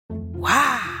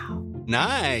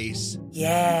Nice.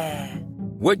 Yeah.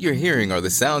 What you're hearing are the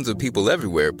sounds of people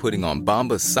everywhere putting on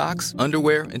Bombas socks,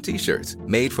 underwear, and T-shirts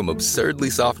made from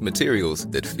absurdly soft materials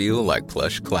that feel like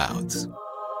plush clouds.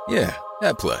 Yeah,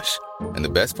 that plush. And the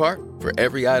best part? For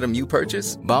every item you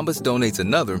purchase, Bombas donates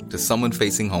another to someone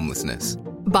facing homelessness.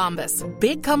 Bombas.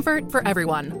 Big comfort for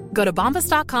everyone. Go to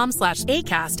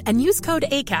bombas.com/ACAST and use code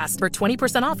ACAST for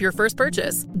 20% off your first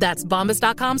purchase. That's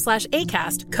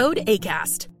bombas.com/ACAST. Code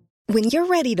ACAST. When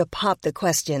you're ready to pop the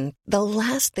question, the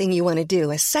last thing you want to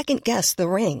do is second-guess the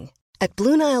ring. At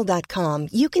BlueNile.com,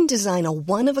 you can design a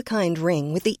one-of-a-kind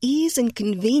ring with the ease and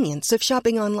convenience of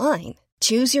shopping online.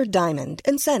 Choose your diamond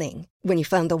and setting. When you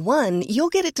find the one, you'll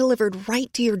get it delivered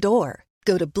right to your door.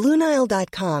 Go to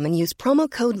BlueNile.com and use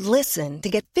promo code LISTEN to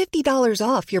get $50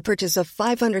 off your purchase of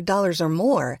 $500 or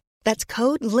more. That's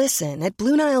code LISTEN at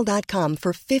BlueNile.com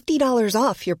for $50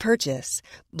 off your purchase.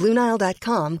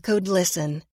 BlueNile.com, code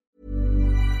LISTEN.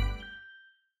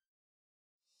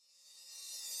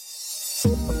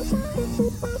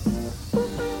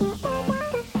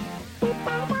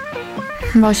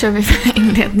 Vad kör vi för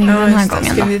inledning den här gången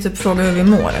ska då? vi typ fråga hur vi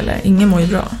mår, eller? Ingen mår ju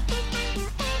bra.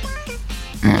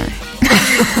 Nej.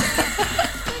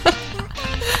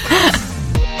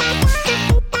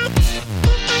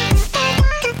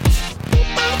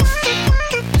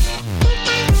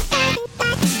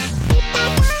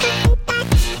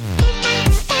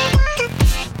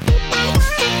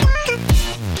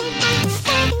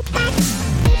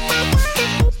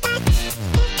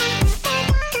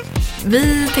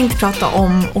 Vi tänkte prata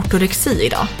om ortorexi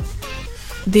idag.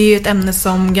 Det är ju ett ämne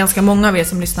som ganska många av er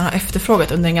som lyssnar har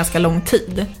efterfrågat under en ganska lång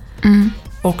tid.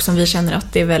 Och som vi känner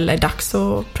att det väl är dags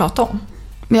att prata om.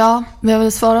 Ja, vi har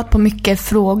väl svarat på mycket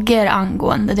frågor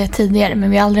angående det tidigare,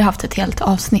 men vi har aldrig haft ett helt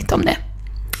avsnitt om det.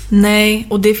 Nej,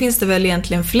 och det finns det väl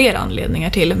egentligen flera anledningar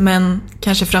till. Men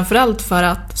kanske framförallt för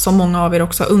att, som många av er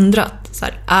också har undrat, så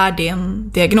här, är det en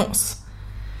diagnos?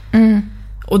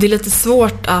 Och det är lite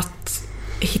svårt att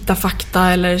hitta fakta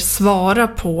eller svara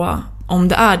på om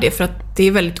det är det, för att det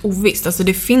är väldigt ovisst. Alltså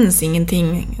det finns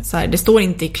ingenting så här, det står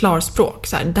inte i klarspråk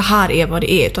så här, det här är vad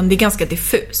det är, utan det är ganska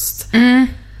diffust.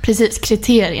 Precis,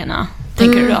 kriterierna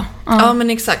tänker du då? Ja, men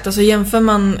exakt. Alltså jämför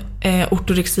man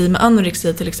ortorexi med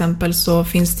anorexi till exempel, så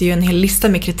finns det ju en hel lista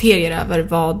med kriterier över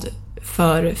vad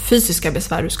för fysiska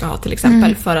besvär du ska ha till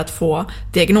exempel för att få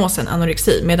diagnosen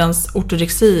anorexi, medan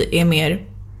ortorexi är mer,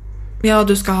 ja,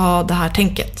 du ska ha det här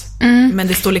tänket. Men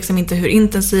det står liksom inte hur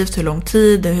intensivt, hur lång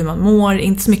tid, hur man mår,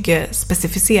 inte så mycket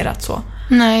specificerat så.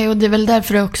 Nej, och det är väl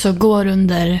därför det också går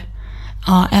under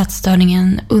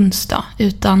ätstörningen UNS då,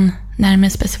 utan närmare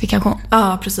specifikation.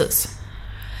 Ja, precis.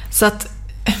 Så att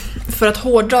för att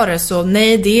hårdra det så,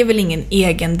 nej, det är väl ingen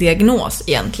egen diagnos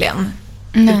egentligen.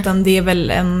 Nej. Utan det är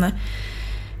väl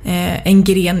en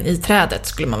gren i trädet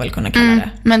skulle man väl kunna kalla det.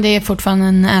 Men det är fortfarande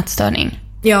en ätstörning.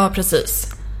 Ja, precis.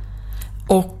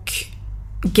 Och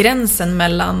gränsen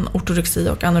mellan ortorexi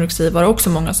och anorexi var också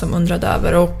många som undrade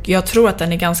över, och jag tror att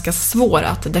den är ganska svår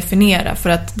att definiera, för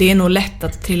att det är nog lätt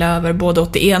att trilla över både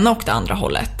åt det ena och det andra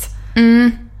hållet.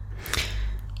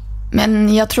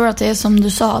 Men jag tror att det är som du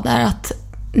sa där, att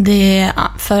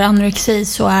för anorexi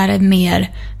så är det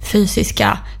mer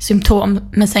fysiska symptom,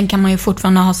 men sen kan man ju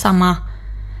fortfarande ha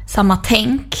samma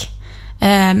tänk,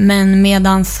 men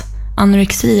medans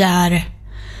anorexi är,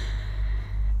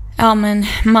 ja, men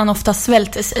man ofta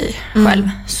svälter sig själv,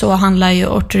 så handlar ju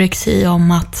ortorexi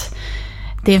om att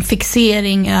det är en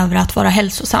fixering över att vara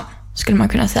hälsosam, skulle man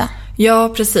kunna säga.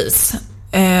 Ja, precis.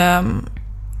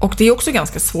 Och det är också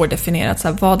ganska svårdefinierat, så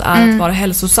här, vad är att vara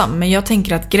hälsosam? Men jag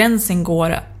tänker att gränsen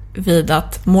går vid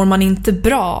att mår man inte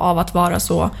bra av att vara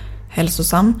så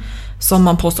hälsosam som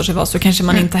man påstår sig vara, så kanske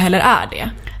man inte heller är det.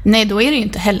 Nej, då är det ju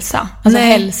inte hälsa. Alltså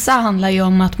hälsa handlar ju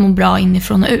om att må bra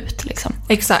inifrån och ut liksom.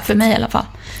 Exakt. För mig i alla fall.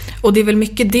 Och det är väl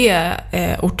mycket det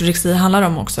ortorexi handlar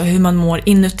om också, hur man mår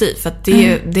inuti. För att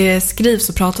det skrivs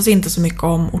och pratas inte så mycket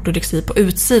om ortorexi på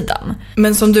utsidan.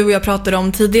 Men som du och jag pratade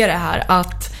om tidigare här,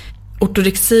 att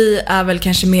ortorexi är väl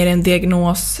kanske mer en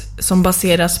diagnos som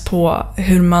baseras på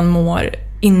hur man mår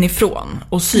inifrån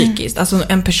och psykiskt. Alltså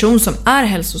en person som är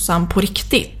hälsosam på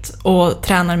riktigt och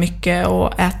tränar mycket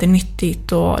och äter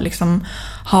nyttigt och liksom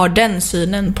har den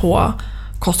synen på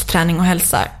kost, träning och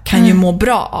hälsa kan ju må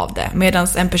bra av det. Medan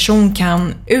en person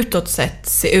kan utåt sett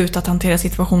se ut att hantera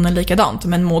situationen likadant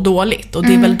men må dåligt. Och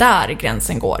det är väl där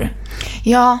gränsen går.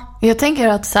 Ja, jag tänker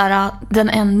att så här, den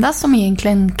enda som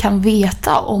egentligen kan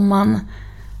veta om man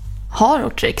har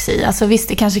ortorexi, alltså visst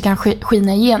det kanske kan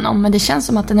skina igenom, men det känns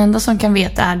som att den enda som kan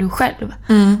veta är du själv.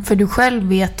 För du själv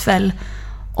vet väl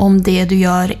om det du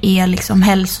gör är liksom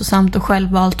hälsosamt och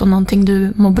självvalt och någonting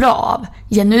du mår bra av,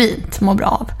 genuint mår bra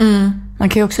av. Man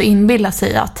kan ju också inbilla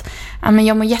sig att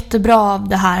jag mår jättebra av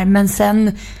det här, men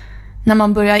sen när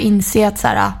man börjar inse att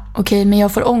okej, men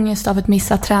jag får ångest av ett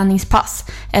missat träningspass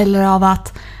eller av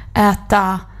att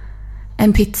äta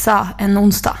en pizza en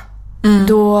onsdag.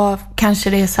 Då kanske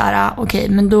det är okej,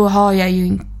 men då är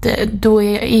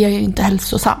jag ju inte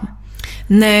hälsosam.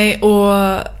 Nej,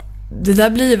 och det där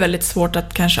blir väldigt svårt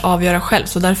att kanske avgöra själv.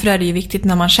 Så därför är det ju viktigt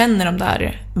när man känner de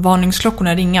där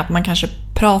varningsklockorna ringa att man kanske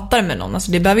pratar med någon.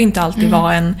 Alltså det behöver inte alltid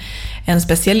vara en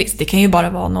specialist. Det kan ju bara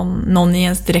vara någon i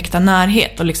ens direkta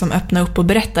närhet och liksom öppna upp och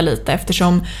berätta lite,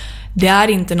 eftersom det är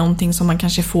inte någonting som man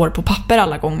kanske får på papper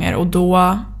alla gånger, och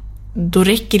då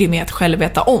räcker det med att själv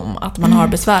veta om att man har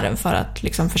besvären för att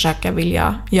liksom försöka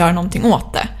vilja göra någonting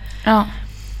åt det. Ja.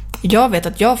 Jag vet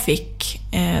att jag fick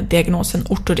diagnosen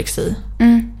ortorexi.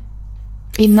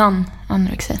 Innan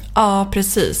anorexi. Ja,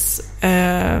 precis.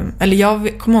 Eller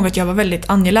jag kommer ihåg att jag var väldigt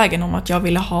angelägen om att jag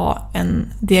ville ha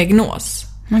en diagnos.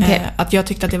 Okay. Att jag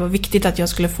tyckte att det var viktigt att jag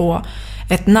skulle få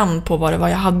ett namn på vad det var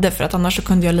jag hade, för att annars så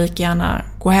kunde jag lika gärna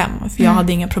gå hem, för jag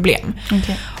hade inga problem.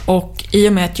 Okay. Och i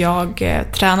och med att jag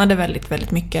tränade väldigt,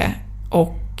 väldigt mycket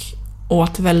och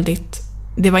åt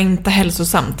det var inte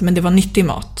hälsosamt, men det var nyttig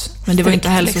mat. Men det var inte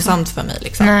hälsosamt för mig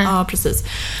liksom. Ja, precis.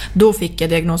 Då fick jag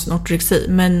diagnosen ortorexi,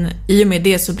 men i och med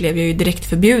det så blev jag ju direkt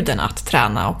förbjuden att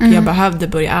träna och jag behövde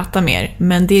börja äta mer.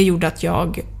 Men det gjorde att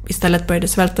jag istället började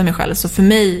svälta mig själv. Så för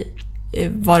mig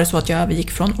var det så att jag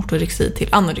övergick från ortorexi till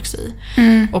anorexi.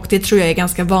 Och det tror jag är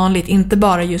ganska vanligt, inte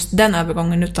bara just den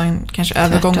övergången utan kanske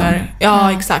övergångar.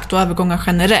 Ja, exakt, och övergångar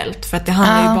generellt, för att det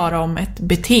handlar ju bara om ett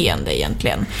beteende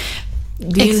egentligen.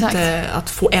 Det är inte att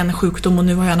få en sjukdom och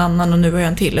nu har jag en annan och nu har jag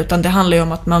en till, utan det handlar ju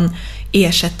om att man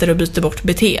ersätter och byter bort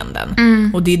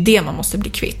beteenden. Och det är det man måste bli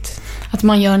kvitt. Att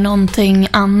man gör någonting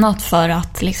annat för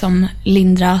att liksom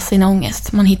lindra sin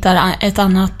ångest. Man hittar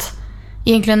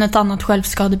egentligen ett annat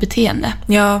självskadebeteende.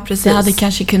 Ja, precis. Det hade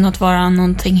kanske kunnat vara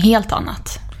någonting helt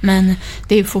annat. Men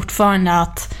det är fortfarande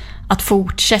att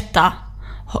fortsätta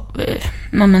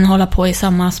hålla på i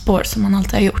samma spår som man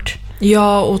alltid har gjort.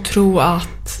 Ja, och tro att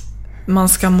man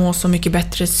ska må så mycket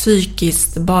bättre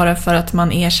psykiskt bara för att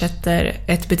man ersätter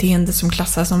ett beteende som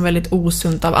klassas som väldigt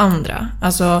osunt av andra.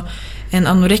 Alltså en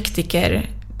anorektiker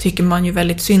tycker man ju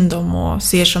väldigt synd om och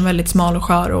ser som väldigt smal och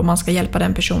skör, och man ska hjälpa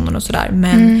den personen och sådär.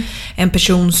 Men en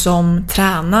person som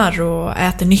tränar och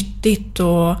äter nyttigt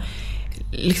och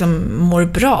liksom mår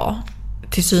bra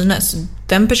till synes,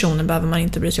 den personen behöver man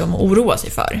inte bry sig om och oroa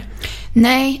sig för.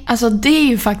 Nej, alltså det är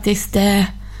ju faktiskt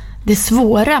det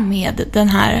svåra med den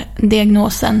här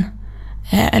diagnosen,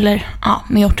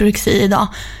 med ortorexi idag.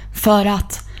 För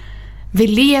att vi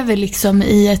lever liksom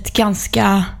i ett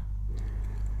ganska...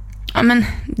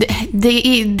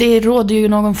 det råder ju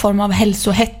någon form av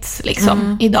hälsohets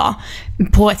liksom idag.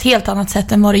 På ett helt annat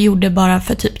sätt än vad det gjorde bara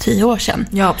för typ 10 år sedan.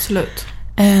 Ja, absolut.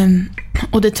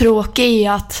 Och det tråkiga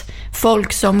är att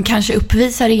folk som kanske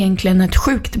uppvisar egentligen ett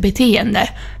sjukt beteende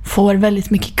får väldigt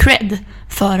mycket cred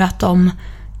för att de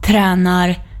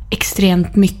tränar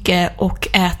extremt mycket och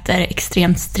äter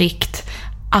extremt strikt.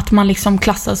 Att man liksom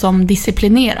klassas som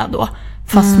disciplinerad då.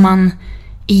 Fast man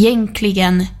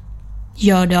egentligen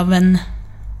gör det av en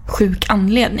sjuk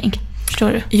anledning. Förstår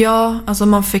du? Ja, alltså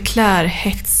man förklär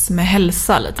hets med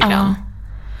hälsa lite grann.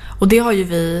 Och det har ju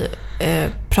vi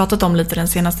pratat om lite den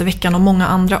senaste veckan, och många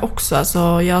andra också.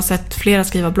 Alltså jag har sett flera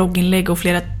skriva blogginlägg och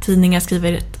flera tidningar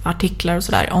skriver artiklar och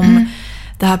sådär om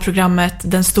det här programmet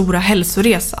Den stora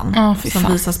hälsoresan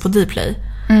som visas på Dplay.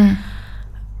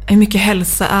 Hur mycket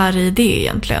hälsa är i det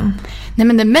egentligen? Nej,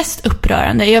 men det mest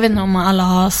upprörande, jag vet inte om alla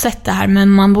har sett det här, men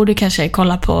man borde kanske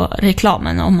kolla på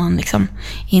reklamen om man liksom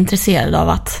är intresserad av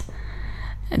att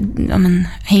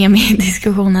hänga med i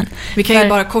diskussionen. Vi kan ju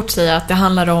bara kort säga att det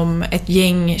handlar om ett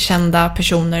gäng kända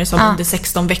personer som under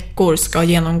 16 veckor ska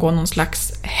genomgå någon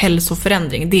slags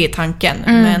hälsoförändring. Det är tanken.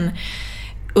 Men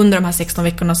under de här 16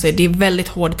 veckorna så är det väldigt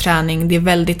hård träning, det är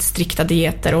väldigt strikta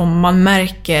dieter, och man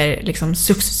märker liksom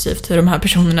successivt hur de här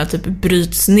personerna typ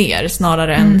bryts ner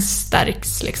snarare än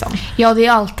stärks liksom. Ja, det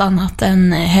är allt annat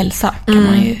än hälsa, kan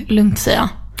man ju lugnt säga.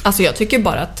 Alltså jag tycker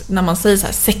bara att när man säger så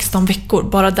här 16 veckor,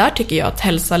 bara där tycker jag att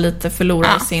hälsa lite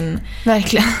förlorar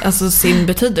sin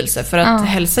betydelse. För att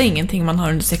hälsa är ingenting man har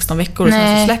under 16 veckor och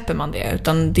sen så släpper man det.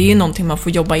 Utan det är någonting man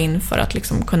får jobba in för att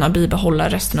liksom kunna bibehålla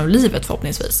resten av livet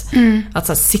förhoppningsvis. Att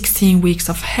så här 16 weeks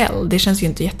of hell, det känns ju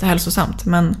inte jättehälsosamt.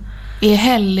 Men är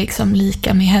hell liksom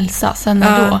lika med hälsa? Sen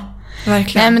då?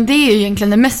 Verkligen. Nej, men det är ju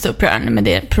egentligen det mest upprörande med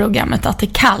det programmet, att det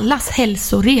kallas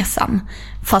hälsoresan.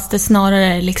 Fast det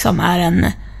snarare liksom är en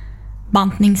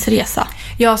bantningsresa.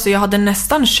 Ja, så jag hade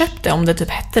nästan köpt det om det typ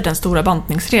hette den stora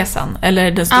bantningsresan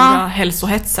eller den stora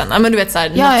hälsohetsen. Ja, men du vet så här,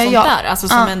 något sånt där. Alltså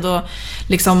som ändå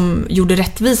liksom gjorde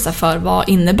rättvisa för vad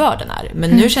innebörden är. Men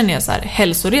nu känner jag så här,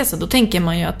 hälsoresa, då tänker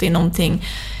man ju att det är någonting.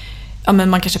 Ja, men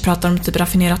man kanske pratar om typ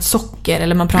raffinerat socker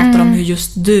eller man pratar om hur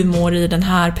just du mår i den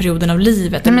här perioden av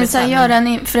livet. Men så här, göra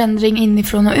en förändring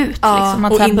inifrån och ut. Liksom,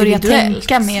 att så här, börja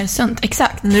tänka mer sunt.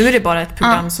 Exakt. Nu är det bara ett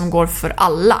program som går för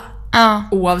alla.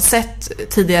 Oavsett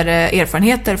tidigare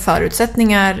erfarenheter,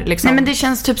 förutsättningar. Liksom. Nej, men det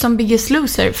känns typ som Biggest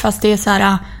Loser, fast det är så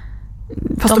här...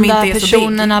 Fast de där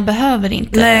personerna behöver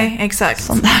inte. Nej, exakt.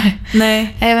 Sånt där.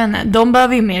 Nej. Jag vet inte, de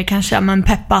behöver ju mer kanske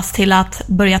peppas till att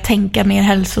börja tänka mer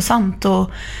hälsosamt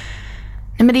och...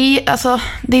 Nej, men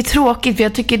det är tråkigt, för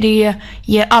jag tycker det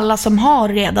ger alla som har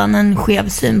redan en skev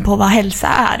syn på vad hälsa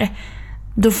är.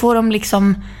 Då får de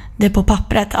liksom det på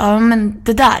pappret. Ja, men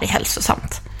det där är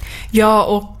hälsosamt. Ja,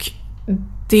 och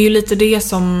det är ju lite det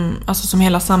som, alltså, som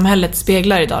hela samhället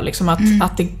speglar idag. Liksom,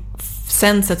 att det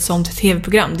sänds ett sånt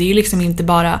tv-program. Det är ju liksom inte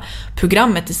bara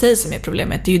programmet i sig som är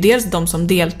problemet. Det är ju dels de som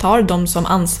deltar, de som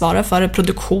ansvarar för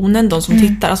produktionen, de som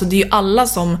tittar. Alltså det är ju alla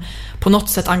som på något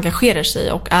sätt engagerar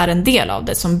sig och är en del av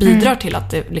det, som bidrar till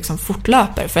att det liksom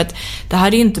fortlöper. För att det här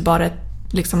är ju inte bara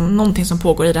liksom någonting som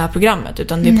pågår i det här programmet,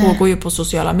 utan det pågår ju på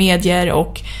sociala medier.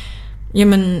 Och ja,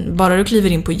 men bara du kliver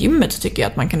in på gymmet så tycker jag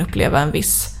att man kan uppleva en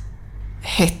viss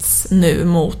hets nu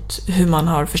mot hur man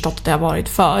har förstått att det har varit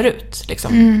förut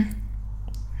liksom.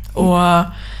 Och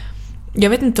jag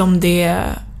vet inte om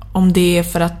det är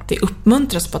för att det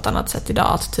uppmuntras på ett annat sätt idag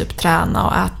att typ träna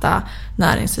och äta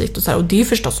näringsrikt och så här. Och det är ju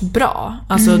förstås bra.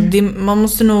 Alltså man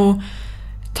måste nog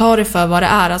ta det för vad det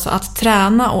är. Alltså att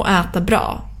träna och äta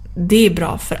bra, det är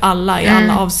bra för alla i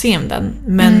alla avseenden.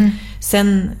 Men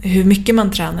sen hur mycket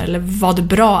man tränar eller vad det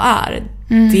bra är,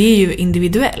 det är ju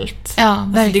individuellt. Ja,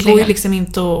 verkligen. Alltså det går ju liksom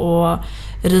inte att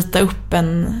rita upp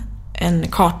en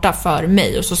karta för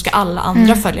mig och så ska alla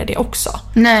andra följa det också.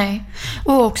 Nej.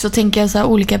 Och också tänker jag så här,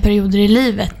 olika perioder i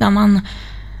livet när man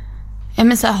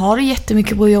så här, har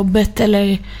jättemycket på jobbet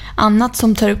eller annat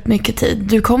som tar upp mycket tid.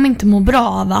 Du kommer inte må bra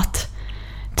av att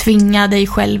tvinga dig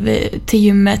själv till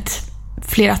gymmet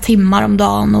flera timmar om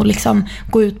dagen och liksom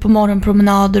gå ut på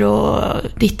morgonpromenader och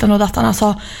dittan och dattan.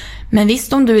 Alltså, men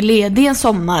visst, om du är ledig en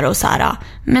sommar och så här,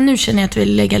 men nu känner jag att jag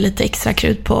vill lägga lite extra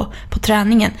krut på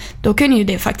träningen, då kan ju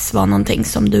det faktiskt vara någonting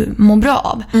som du mår bra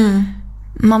av.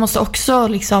 Man måste också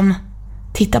liksom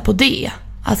titta på det.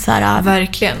 Att så här,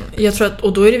 verkligen. Jag tror att,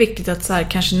 och då är det viktigt att så här,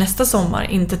 kanske nästa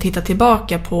sommar inte titta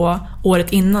tillbaka på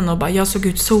året innan och bara jag såg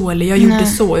ut så eller jag gjorde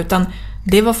så, utan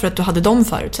det var för att du hade de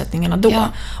förutsättningarna då. Ja.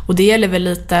 Och det gäller väl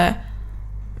lite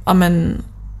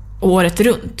året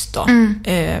runt då.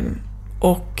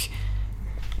 Och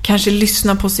kanske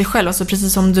lyssna på sig själv. Alltså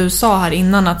precis som du sa här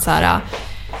innan, att så här,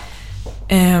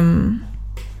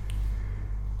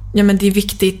 men det är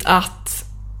viktigt att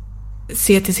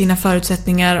se till sina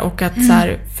förutsättningar och att så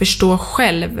här, förstå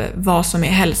själv vad som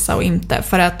är hälsa och inte.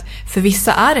 För att för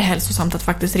vissa är det hälsosamt att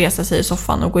faktiskt resa sig i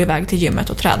soffan och gå iväg till gymmet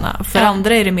och träna. För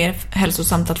andra är det mer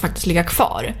hälsosamt att faktiskt ligga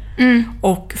kvar.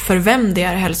 Och för vem det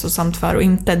är hälsosamt för och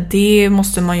inte, det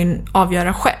måste man ju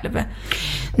avgöra själv.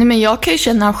 Nej, men jag kan ju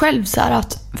känna själv så här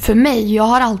att för mig, jag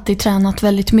har alltid tränat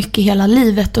väldigt mycket hela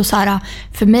livet och så här,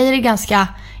 för mig är det ganska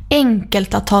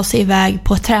enkelt att ta sig iväg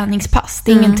på ett träningspass.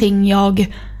 Det är ingenting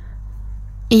jag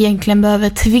egentligen behöver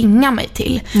tvinga mig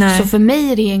till. Nej. Så för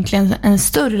mig är det egentligen en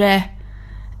större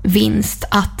vinst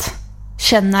att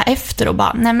känna efter och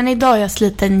bara, nej men idag är jag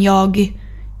sliten,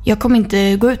 jag kommer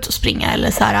inte gå ut och springa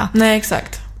eller så här. Nej,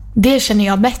 exakt. Det känner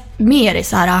jag mer i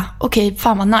så här, okej,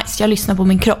 fan vad nice, jag lyssnar på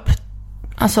min kropp.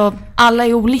 Alltså alla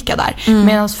är olika där.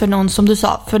 Medan för någon, som du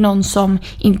sa, för någon som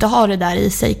inte har det där i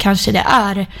sig, kanske det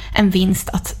är en vinst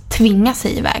att tvinga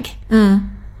sig iväg.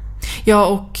 Ja,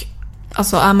 och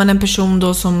alltså är man en person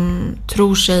då som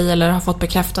tror sig eller har fått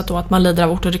bekräftat då att man lider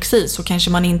av ortorexi, så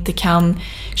kanske man inte kan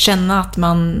känna att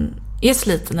man är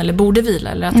sliten eller borde vila,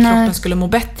 eller att kroppen skulle må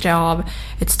bättre av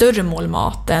ett större mål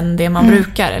mat än det man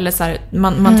brukar, eller så här,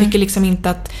 man tycker liksom inte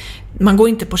att man går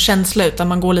inte på känsla, utan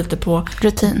man går lite på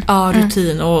rutin. Ja,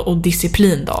 rutin och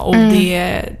disciplin då. Och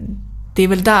det är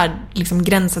väl där liksom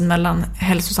gränsen mellan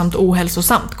hälsosamt och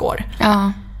ohälsosamt går.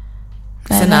 Ja.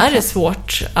 Sen är det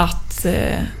svårt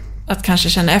att kanske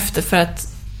känna efter, för att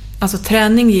alltså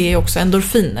träning ger också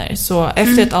endorfiner. Så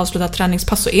efter ett avslutat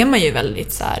träningspass så är man ju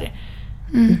väldigt så här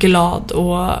glad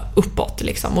och uppåt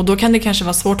liksom. Och då kan det kanske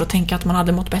vara svårt att tänka att man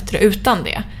hade mått bättre utan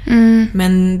det.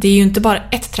 Men det är ju inte bara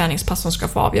ett träningspass som ska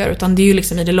få avgöra, utan det är ju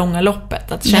liksom i det långa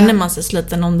loppet. Att känner man sig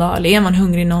sliten någon dag, eller är man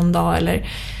hungrig någon dag, eller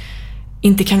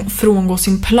inte kan frångå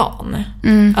sin plan.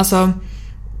 Alltså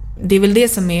det är väl det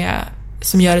som är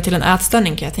som gör det till en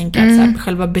ätstörning, kan jag tänka. Att så här,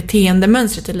 själva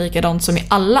beteendemönstret är likadant som i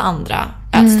alla andra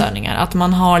ätstörningar. Att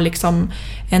man har liksom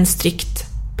en strikt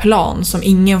plan som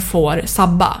ingen får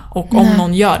sabba. Och om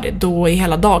någon gör det, då är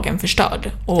hela dagen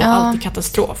förstörd. Och allt är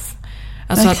katastrof.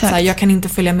 Alltså att så här, jag kan inte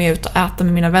följa med ut och äta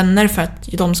med mina vänner för att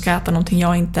de ska äta någonting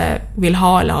jag inte vill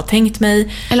ha eller har tänkt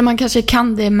mig. Eller man kanske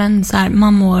kan det, men så här,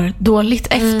 man mår dåligt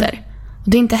efter. Och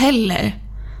det är inte heller...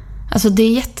 Alltså det är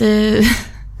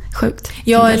jättesjukt.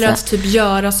 Ja, eller att typ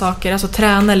göra saker, alltså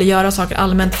träna eller göra saker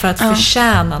allmänt för att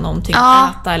förtjäna någonting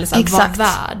att äta eller så här, vara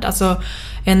värd. Alltså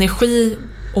energi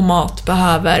och mat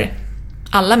behöver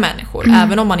alla människor,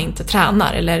 även om man inte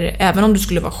tränar eller även om du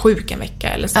skulle vara sjuk en vecka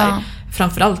eller så här,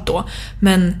 framförallt då.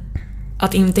 Men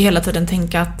att inte hela tiden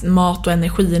tänka att mat och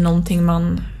energi är någonting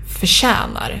man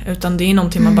förtjänar, utan det är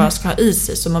någonting man bara ska ha i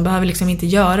sig, så man behöver liksom inte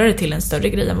göra det till en större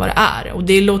grej än vad det är. Och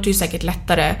det låter ju säkert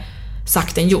lättare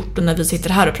sagt än gjort och när vi sitter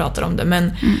här och pratar om det,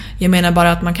 men jag menar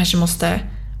bara att man kanske måste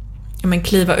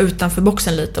kliva utanför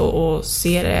boxen lite och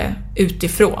se det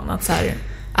utifrån, att så här,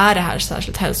 är det här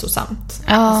särskilt hälsosamt?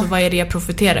 Alltså vad är det jag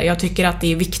profiterar? Jag tycker att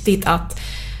det är viktigt att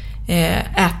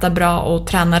äta bra och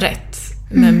träna rätt,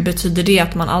 men betyder det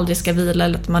att man aldrig ska vila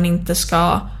eller att man inte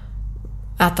ska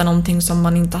äta någonting som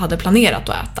man inte hade planerat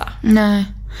att äta? Nej,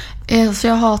 så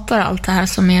jag hatar allt det här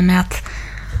som är med att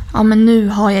men nu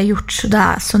har jag gjort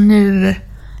sådär, så nu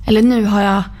har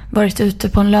jag varit ute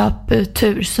på en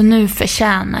löptur, så nu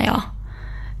förtjänar jag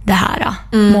det här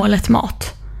målet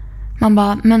mat. Man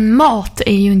bara, men mat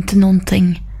är ju inte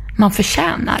någonting man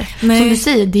förtjänar. Nej. Som du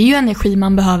säger, det är ju energi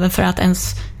man behöver för att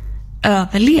ens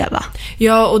överleva.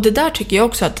 Ja, och det där tycker jag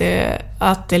också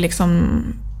att det liksom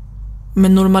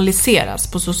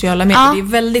normaliseras på sociala medier. Det är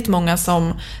väldigt många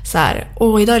som så här,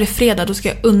 idag är det fredag, då ska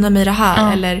jag unna mig det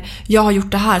här. Eller jag har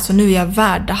gjort det här, så nu är jag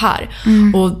värd det här.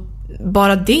 Och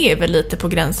bara det är väl lite på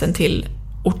gränsen till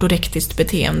ortorektiskt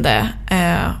beteende.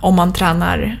 Om man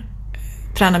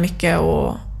tränar mycket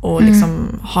och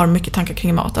liksom har mycket tankar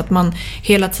kring mat. Att man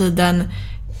hela tiden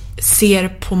ser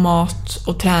på mat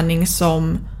och träning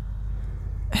som,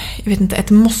 jag vet inte, ett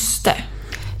måste.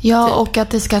 Ja, typ. Och att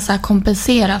det ska så här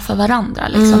kompensera för varandra.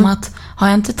 Liksom. Att har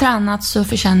jag inte tränat så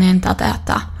förtjänar jag inte att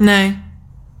äta. Nej,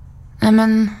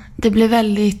 men det blir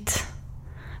väldigt,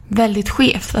 väldigt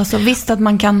skevt. Alltså visst att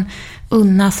man kan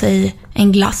unna sig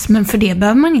en glass, men för det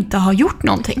behöver man inte ha gjort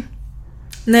någonting.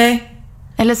 Nej.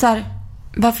 Eller så här,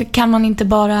 varför kan man inte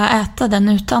bara äta den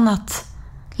utan att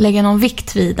lägga någon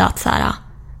vikt vid att så här,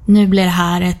 nu blir det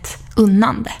här ett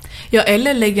unnande? Ja,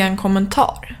 eller lägga en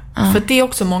kommentar. För det är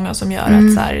också många som gör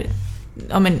att så här,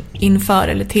 inför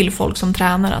eller till folk som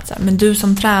tränar att så här, men du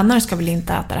som tränar ska väl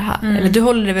inte äta det här, eller du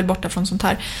håller dig väl borta från sånt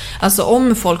här. Alltså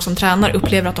om folk som tränar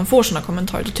upplever att de får såna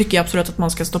kommentarer, då tycker jag absolut att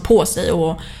man ska stå på sig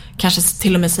och kanske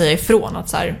till och med säga ifrån att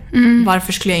så här,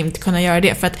 varför skulle jag inte kunna göra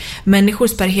det? För att människor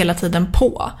spär hela tiden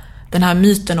på den här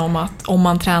myten om att om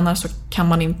man tränar så kan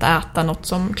man inte äta något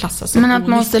som klassas som men att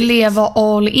man måste leva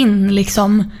all in,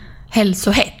 liksom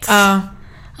hälsohets.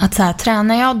 Att så här,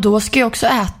 tränar jag, då ska jag också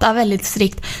äta väldigt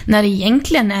strikt, när det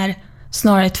egentligen är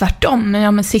snarare tvärtom.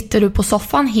 Men sitter du på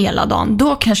soffan hela dagen,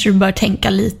 då kanske du bör tänka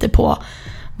lite på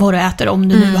vad du äter, om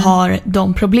du nu har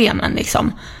de problemen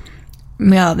liksom,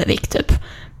 med övervikt typ.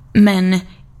 Men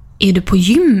är du på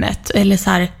gymmet eller så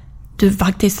här, du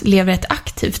faktiskt lever ett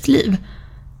aktivt liv,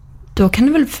 då kan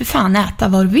du väl för fan äta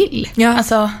vad du vill. Ja.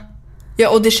 Alltså... ja,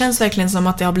 och det känns verkligen som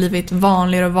att det har blivit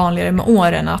vanligare och vanligare med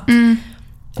åren att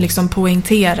liksom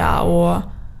poängtera och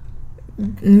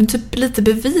typ lite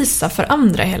bevisa för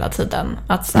andra hela tiden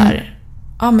att så här,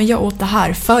 men jag åt det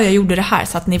här för jag gjorde det här,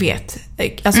 så att ni vet.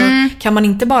 Alltså kan man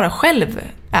inte bara själv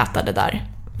äta det där?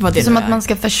 Vad det är som att man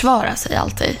ska försvara sig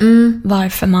alltid.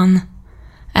 Varför man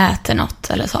äter något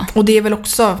eller så. Och det är väl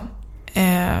också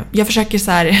jag försöker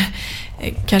så här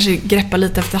kanske greppa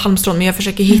lite efter halmstrån, men jag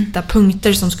försöker hitta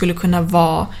punkter som skulle kunna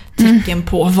vara tecken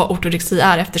på vad ortorexi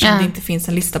är, eftersom det inte finns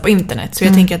en lista på internet. Så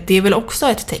jag tänker att det är väl också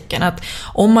ett tecken att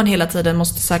om man hela tiden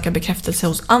måste söka bekräftelse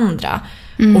hos andra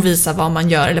och visa vad man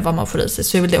gör eller vad man får i sig,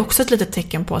 så är väl det också ett litet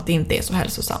tecken på att det inte är så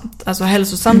hälsosamt. Alltså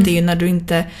hälsosamt är ju när du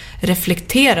inte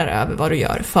reflekterar över vad du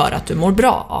gör för att du mår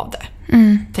bra av det,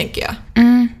 tänker jag.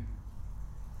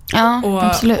 Ja,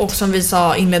 absolut. Och som vi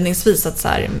sa inledningsvis att så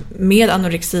här, med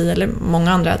anorexi eller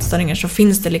många andra ätstörningar så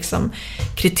finns det liksom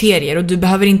kriterier, och du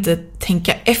behöver inte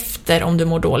tänka efter om du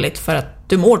mår dåligt för att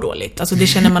du mår dåligt. Alltså det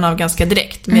känner man av ganska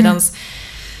direkt. Medans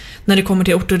när det kommer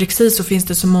till ortorexi så finns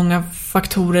det så många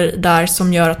faktorer där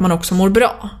som gör att man också mår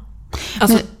bra.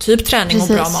 Alltså typ träning och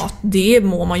bra mat, det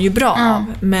mår man ju bra av.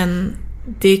 Men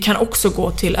det kan också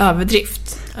gå till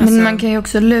överdrift. Alltså, men man kan ju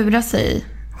också lura sig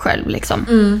själv liksom.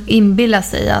 Inbilla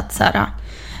sig att så här,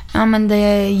 Ja, men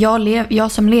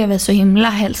jag som lever så himla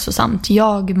hälsosamt,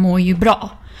 jag mår ju bra.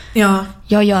 Ja.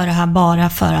 Jag gör det här bara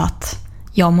för att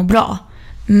jag mår bra.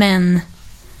 Men,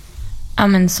 ja,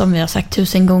 men som vi har sagt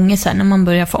 1000 gånger sen, när man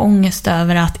börjar få ångest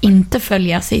över att inte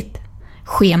följa sitt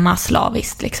schema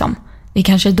slaviskt liksom. Det är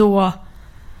kanske då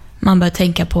man börjar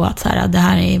tänka på att så här, det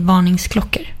här är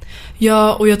varningsklockor.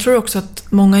 Ja, och jag tror också att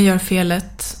många gör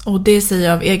felet, och det säger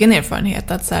jag av egen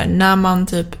erfarenhet, att så här, när man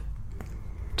typ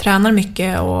tränar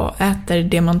mycket och äter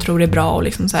det man tror är bra och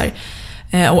liksom så här,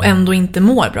 och ändå inte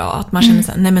mår bra, att man känner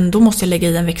så här, nej men då måste jag lägga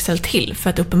i en växel till, för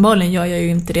att uppenbarligen gör jag ju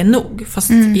inte det nog,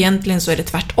 fast egentligen så är det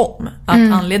tvärtom,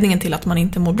 att anledningen till att man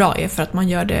inte mår bra är för att man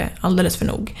gör det alldeles för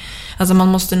nog. Alltså man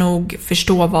måste nog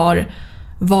förstå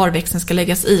var växeln ska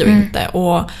läggas i och inte,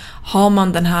 och har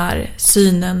man den här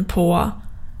synen på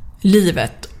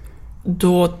livet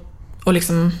då, och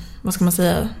liksom, vad ska man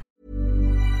säga?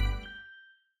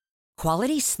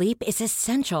 Quality sleep is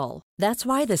essential. That's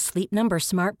why the Sleep Number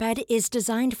Smart Bed is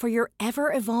designed for your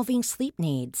ever-evolving sleep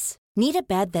needs. Need a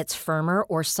bed that's firmer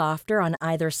or softer on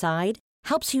either side?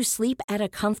 Helps you sleep at a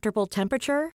comfortable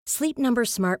temperature? Sleep Number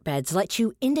Smart Beds let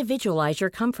you individualize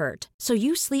your comfort, so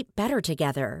you sleep better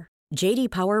together. J.D.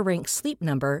 Power ranks Sleep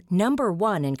Number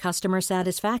 #1 in customer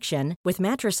satisfaction with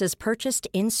mattresses purchased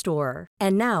in-store.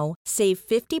 And now, save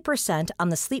 50% on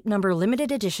the Sleep Number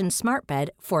Limited Edition Smart Bed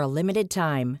for a limited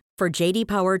time. For J.D.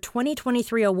 Power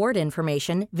 2023 award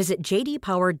information, visit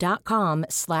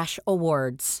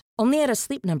jdpower.com/awards. Only at a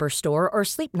Sleep Number store or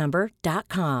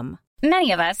sleepnumber.com.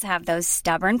 Many of us have those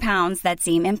stubborn pounds that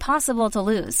seem impossible to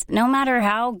lose, no matter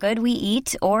how good we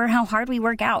eat or how hard we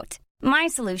work out. My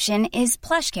solution is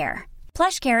PlushCare.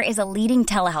 PlushCare is a leading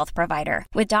telehealth provider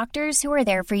with doctors who are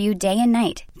there for you day and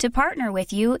night to partner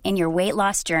with you in your weight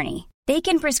loss journey. They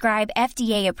can prescribe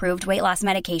FDA-approved weight loss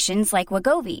medications like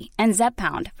Wegovy and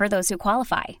Zepbound for those who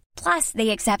qualify. Plus,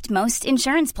 they accept most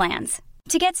insurance plans.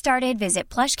 To get started,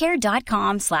 visit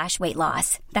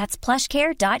plushcare.com/weightloss. That's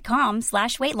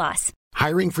plushcare.com/weightloss.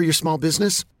 Hiring for your small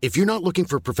business? If you're not looking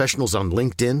for professionals on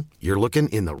LinkedIn, you're looking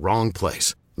in the wrong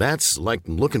place. That's like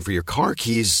looking for your car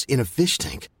keys in a fish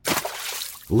tank.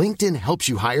 LinkedIn helps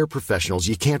you hire professionals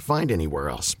you can't find anywhere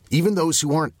else, even those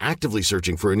who aren't actively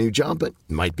searching for a new job but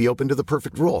might be open to the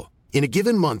perfect role. In a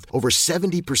given month, over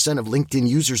 70% of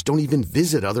LinkedIn users don't even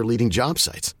visit other leading job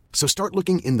sites. So start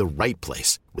looking in the right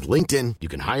place. With LinkedIn, you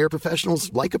can hire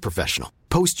professionals like a professional.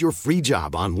 Post your free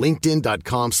job on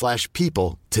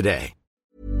linkedin.com/people today.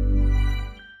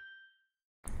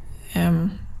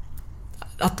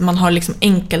 Att man har liksom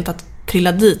enkelt att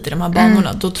trilla dit i de här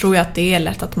banorna, då tror jag att det är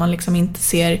lätt att man liksom inte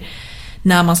ser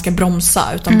när man ska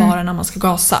bromsa, utan bara när man ska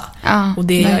gasa. Ja, och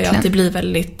det gör verkligen. ju att det blir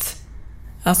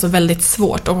väldigt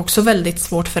svårt, och också väldigt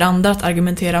svårt för andra att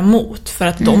argumentera mot, för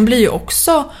att de blir ju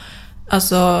också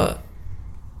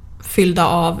fyllda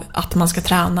av att man ska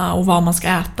träna och vad man ska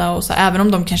äta, och så, även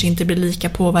om de kanske inte blir lika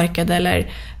påverkade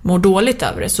eller mår dåligt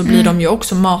över det, så blir de ju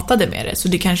också matade med det. Så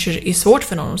det kanske är svårt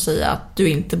för någon att säga att du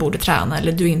inte borde träna,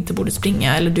 eller du inte borde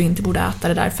springa, eller du inte borde äta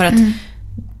det där, för att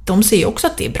de ser ju också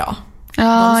att det är bra. Ja,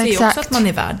 de ser exakt. också att man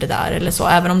är värd det där, eller så,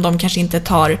 även om de kanske inte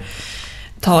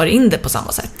tar in det på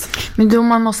samma sätt. Men då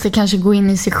man måste kanske gå in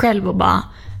i sig själv och bara,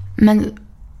 men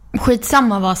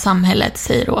skitsamma vad samhället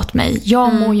säger åt mig.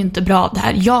 Jag mår ju inte bra av det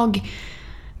här. Jag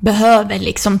behöver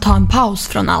liksom ta en paus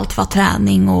från allt vad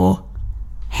träning och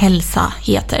hälsa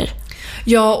heter.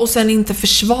 Ja, och sen inte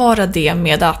försvara det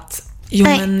med att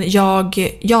men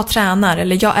jag tränar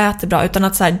eller jag äter bra, utan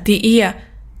att så här,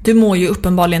 du mår ju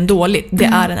uppenbarligen dåligt. Det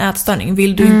är en ätstörning.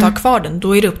 Vill du inte ha kvar den,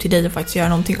 då är det upp till dig att faktiskt göra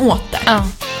någonting åt det. Ja.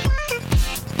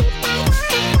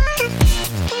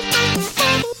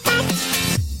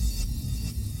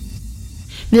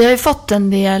 Vi har ju fått en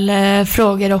del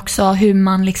frågor också hur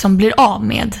man liksom blir av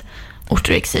med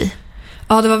ortorexi.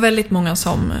 Ja, det var väldigt många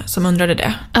som undrade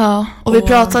det. Ja, och vi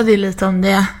pratade ju lite om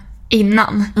det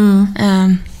innan.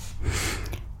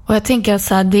 Och jag tänker att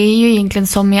så här, det är ju egentligen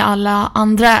som med alla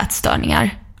andra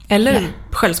ätstörningar. Eller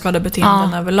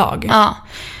självskadebeteenden överlag. Ja,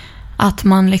 att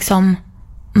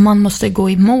man måste gå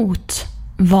emot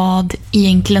vad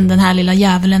egentligen den här lilla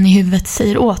djävulen i huvudet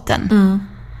säger åt en.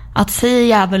 Att säga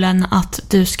djävulen att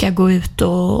du ska gå ut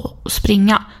och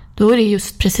springa, då är det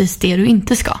just precis det du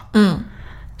inte ska.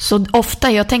 Så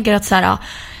ofta, jag tänker att så här,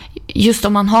 just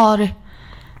om man har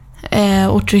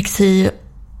ortorexi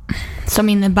som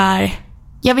innebär,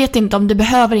 jag vet inte om det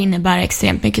behöver innebära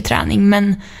extremt mycket träning,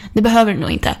 men det behöver det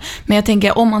nog inte. Men jag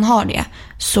tänker, om man har det,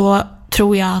 så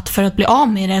tror jag att för att bli av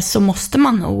med det så måste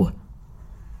man nog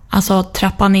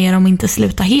trappa ner, om inte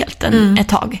sluta helt ett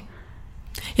tag.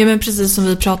 Ja, men precis som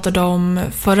vi pratade om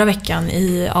förra veckan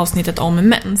i avsnittet om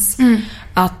mens.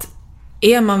 Att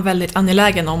är man väldigt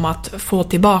angelägen om att få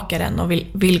tillbaka den och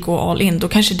vill gå all in, då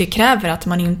kanske det kräver att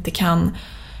man inte kan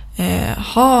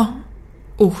ha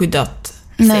oskyddat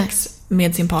sex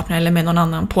med sin partner eller med någon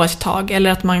annan på ett tag.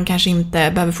 Eller att man kanske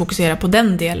inte behöver fokusera på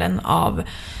den delen av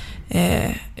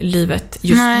livet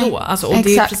just då. Alltså, och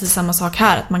det är precis samma sak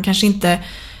här. Att man kanske inte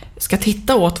ska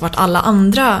titta åt vart alla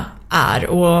andra är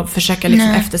och försöka liksom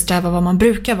eftersträva vad man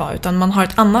brukar vara. Utan man har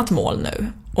ett annat mål nu.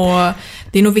 Och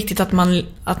det är nog viktigt att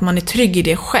man är trygg i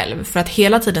det själv. För att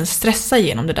hela tiden stressa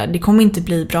igenom det där, det kommer inte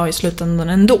bli bra i slutändan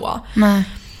ändå. Nej.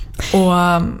 Och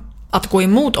att gå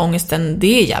emot ångesten,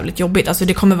 det är jävligt jobbigt. Alltså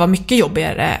det kommer vara mycket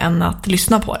jobbigare än att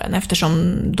lyssna på den,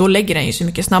 eftersom då lägger den ju så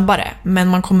mycket snabbare. Men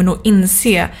man kommer nog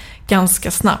inse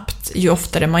ganska snabbt, ju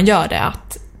oftare man gör det,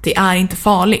 att det är inte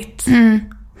farligt.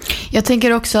 Jag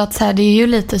tänker också att så här, det är ju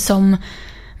lite som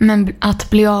att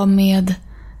bli av med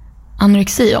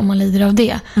anorexi om man lider av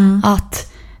det.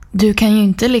 Att du kan ju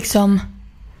inte liksom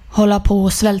hålla på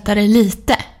och svälta dig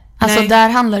lite. Alltså där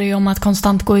handlar det ju om att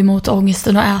konstant gå emot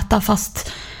ångesten och äta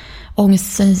fast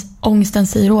ångesten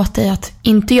säger åt dig att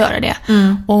inte göra det.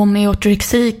 Och med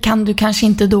ortorexi kan du kanske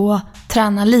inte då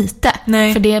träna lite.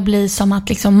 För det blir som att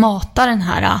liksom mata den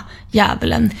här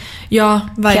djävulen. Ja,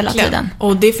 verkligen. Hela tiden.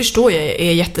 Och det förstår jag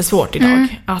är jättesvårt idag.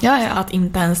 Att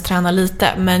inte ens träna lite.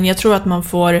 Men jag tror att man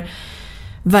får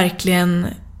verkligen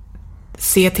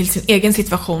se till sin egen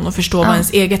situation och förstå vad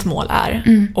ens eget mål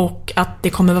är. Och att det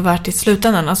kommer vara värt i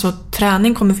slutändan. Alltså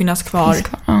träning kommer finnas kvar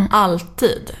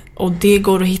alltid. Och det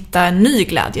går att hitta en ny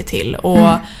glädje till och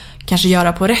kanske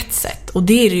göra på rätt sätt. Och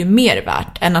det är ju mer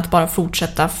värt än att bara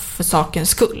fortsätta för sakens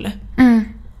skull.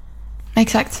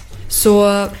 Exakt.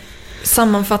 Så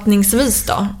sammanfattningsvis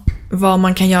då, vad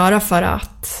man kan göra för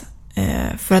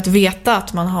att veta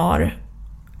att man har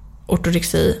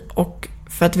ortorexi och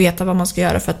för att veta vad man ska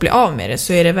göra för att bli av med det,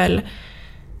 så är det väl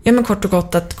kort och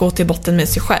gott att gå till botten med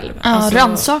sig själv.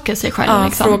 Rannsaka sig själv.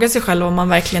 Liksom. Fråga sig själv om man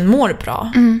verkligen mår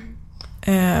bra.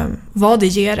 Vad det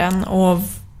ger en och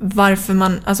varför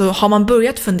man, alltså har man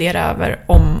börjat fundera över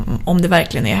om det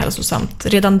verkligen är hälsosamt,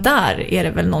 redan där är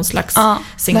det väl någon slags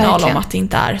signal verkligen om att det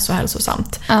inte är så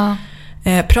hälsosamt.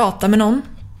 Prata med någon,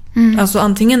 alltså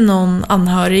antingen någon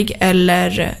anhörig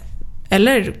eller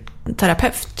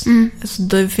terapeut. Alltså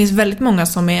det finns väldigt många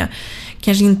som är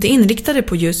kanske inte inriktade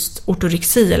på just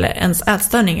ortorexi eller ens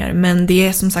ätstörningar, men det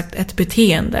är som sagt ett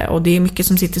beteende och det är mycket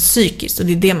som sitter psykiskt och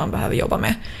det är det man behöver jobba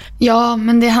med. Ja,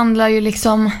 men det handlar ju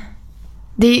liksom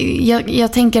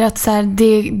jag tänker att så här,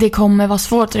 det kommer vara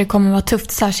svårt och det kommer vara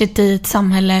tufft, särskilt i ett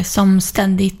samhälle som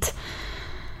ständigt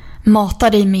matar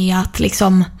dig med att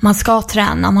liksom, man ska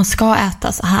träna, man ska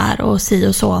äta så här och si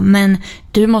och så, men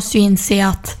du måste ju inse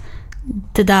att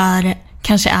det där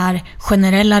kanske är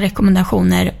generella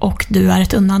rekommendationer och du är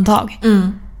ett undantag.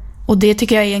 Och det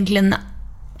tycker jag egentligen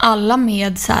alla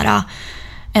med så här,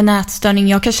 en ätstörning,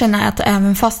 jag kan känna att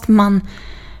även fast man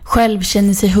själv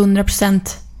känner sig 100%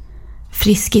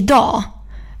 frisk idag,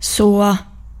 så,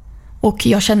 och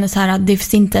jag känner så här att det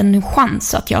finns inte en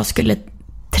chans att jag skulle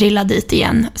trilla dit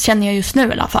igen, känner jag just nu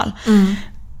i alla fall.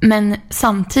 Men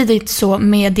samtidigt så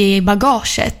med det i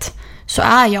bagaget så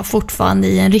är jag fortfarande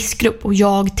i en riskgrupp och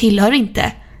jag tillhör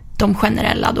inte de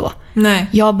generella då. Nej.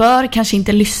 Jag bör kanske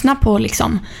inte lyssna på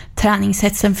liksom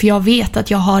träningshetsen, för jag vet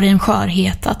att jag har en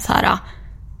skörhet att så här,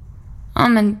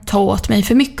 ta åt mig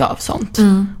för mycket av sånt.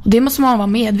 Och det måste man vara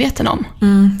medveten om.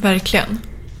 Verkligen.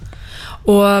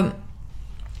 Och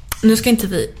nu ska inte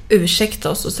vi ursäkta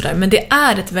oss och sådär, men det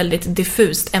är ett väldigt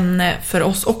diffust ämne för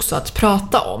oss också att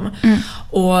prata om.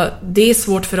 Och det är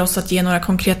svårt för oss att ge några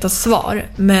konkreta svar,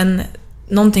 men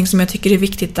någonting som jag tycker är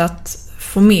viktigt att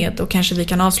få med och kanske vi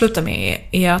kan avsluta med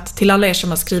är att till alla er som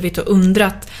har skrivit och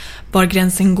undrat var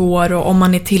gränsen går och om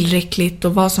man är tillräckligt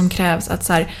och vad som krävs, att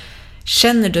så här,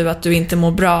 känner du att du inte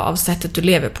mår bra av sättet du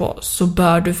lever på, så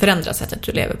bör du förändra sättet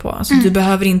du lever på. Alltså, du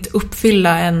behöver inte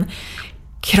uppfylla en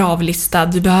kravlista,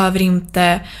 du behöver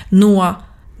inte nå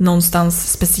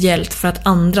någonstans speciellt för att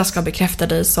andra ska bekräfta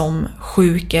dig som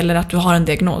sjuk eller att du har en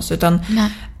diagnos, utan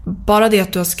bara det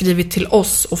att du har skrivit till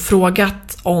oss och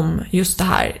frågat om just det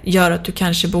här gör att du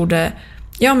kanske borde,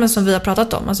 men som vi har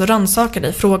pratat om, alltså rannsaka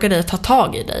dig, fråga dig, ta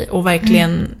tag i dig och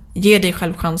verkligen ge dig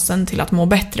själv chansen till att må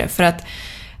bättre, för att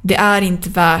det är inte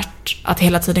värt att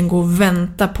hela tiden gå och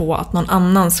vänta på att någon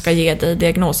annan ska ge dig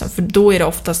diagnosen, för då är det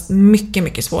oftast mycket,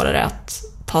 mycket svårare att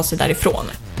ta sig därifrån.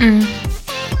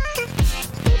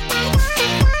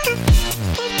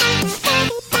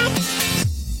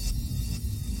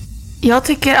 Jag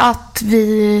tycker att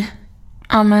vi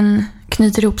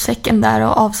knyter ihop säcken där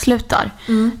och avslutar.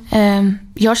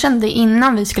 Jag kände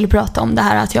innan vi skulle prata om det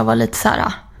här att jag var lite så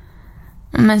här,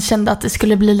 men kände att det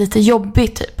skulle bli lite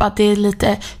jobbigt typ. Att det är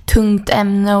lite tungt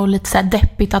ämne och lite så här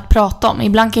deppigt att prata om.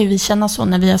 Ibland kan ju vi känna så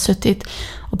när vi har suttit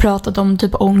och pratat om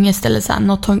typ ångest eller så här,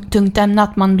 något tungt ämne,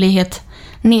 att man blir helt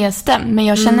nedstämd. Men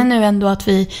jag känner nu ändå att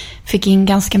vi fick in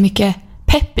ganska mycket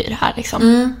pepp i det här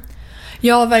liksom.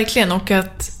 Ja, verkligen. Och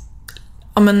att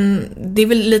men det är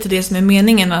väl lite det som är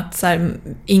meningen, att så här,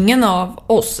 ingen av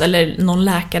oss eller någon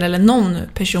läkare eller någon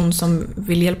person som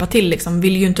vill hjälpa till liksom,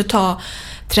 vill ju inte ta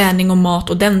träning och mat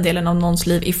och den delen av någons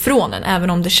liv ifrån en, även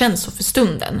om det känns så för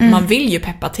stunden. Man vill ju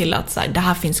peppa till att så här, det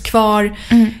här finns kvar,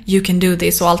 you can do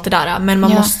this och allt det där, men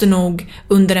man måste nog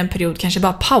under en period kanske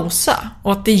bara pausa,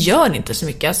 och att det gör inte så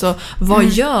mycket. Alltså, vad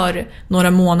gör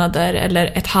några månader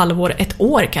eller ett halvår, ett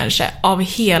år kanske av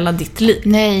hela ditt liv?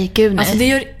 Nej, gud nej. Alltså det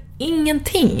gör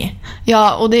ingenting.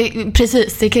 Ja, och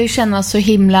precis, det kan ju kännas så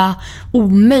himla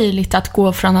omöjligt att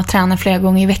gå från att träna flera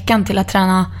gånger i veckan till att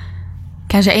träna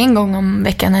kanske en gång om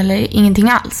veckan eller ingenting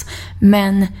alls.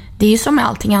 Men det är ju som med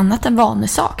allting annat en vanlig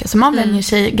sak. Alltså man vänjer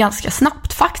sig ganska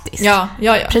snabbt faktiskt. Ja.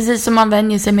 Precis som man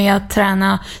vänjer sig med att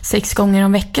träna 6 gånger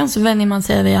om veckan, så vänjer man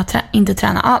sig vid att inte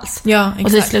träna alls. Ja, exakt.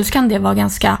 Och till slut kan det vara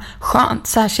ganska skönt.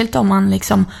 Särskilt om man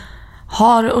liksom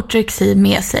har ortorexi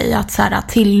med sig, att så här,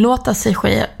 tillåta sig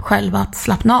själv att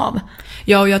slappna av.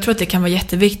 Ja, och jag tror att det kan vara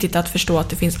jätteviktigt att förstå att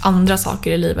det finns andra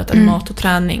saker i livet än mat och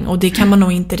träning. Och det kan man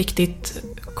nog inte riktigt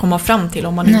komma fram till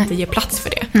om man inte ger plats för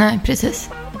det. Nej, precis.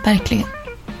 Verkligen.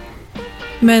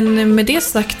 Men med det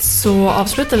sagt så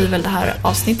avslutar vi väl det här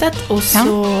avsnittet, och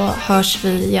så hörs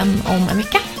vi igen om en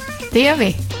vecka. Det gör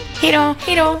vi. Hej då!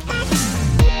 Hej då!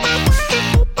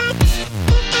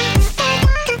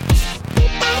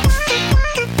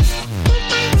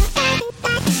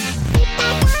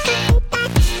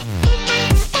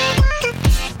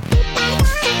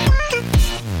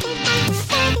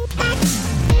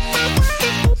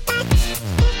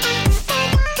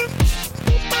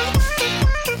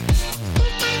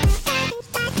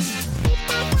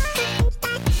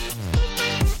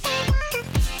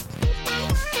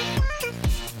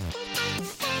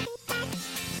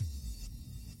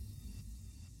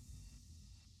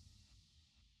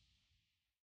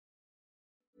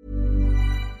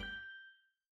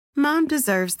 Mom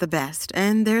deserves the best,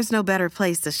 and there's no better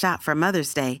place to shop for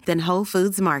Mother's Day than Whole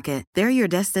Foods Market. They're your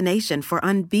destination for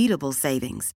unbeatable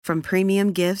savings, from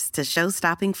premium gifts to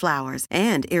show-stopping flowers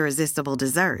and irresistible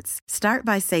desserts. Start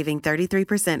by saving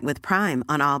 33% with Prime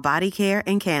on all body care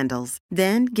and candles.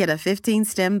 Then get a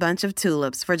 15-stem bunch of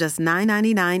tulips for just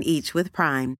 $9.99 each with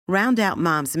Prime. Round out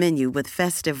Mom's menu with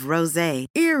festive rosé,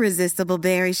 irresistible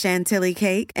berry chantilly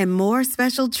cake, and more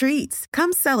special treats.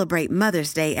 Come celebrate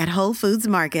Mother's Day at Whole Foods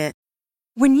Market.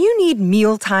 When you need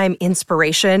mealtime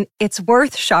inspiration, it's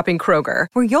worth shopping Kroger,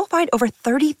 where you'll find over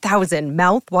 30,000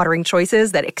 mouth-watering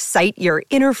choices that excite your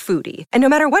inner foodie. And no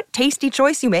matter what tasty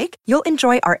choice you make, you'll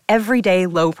enjoy our everyday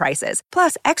low prices,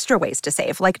 plus extra ways to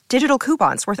save, like digital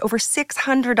coupons worth over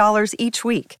 $600 each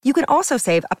week. You can also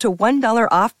save up to $1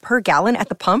 off per gallon at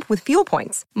the pump with fuel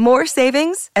points. More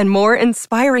savings and more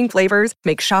inspiring flavors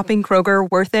make shopping Kroger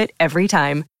worth it every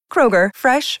time. Kroger,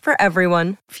 fresh for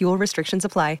everyone. Fuel restrictions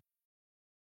apply.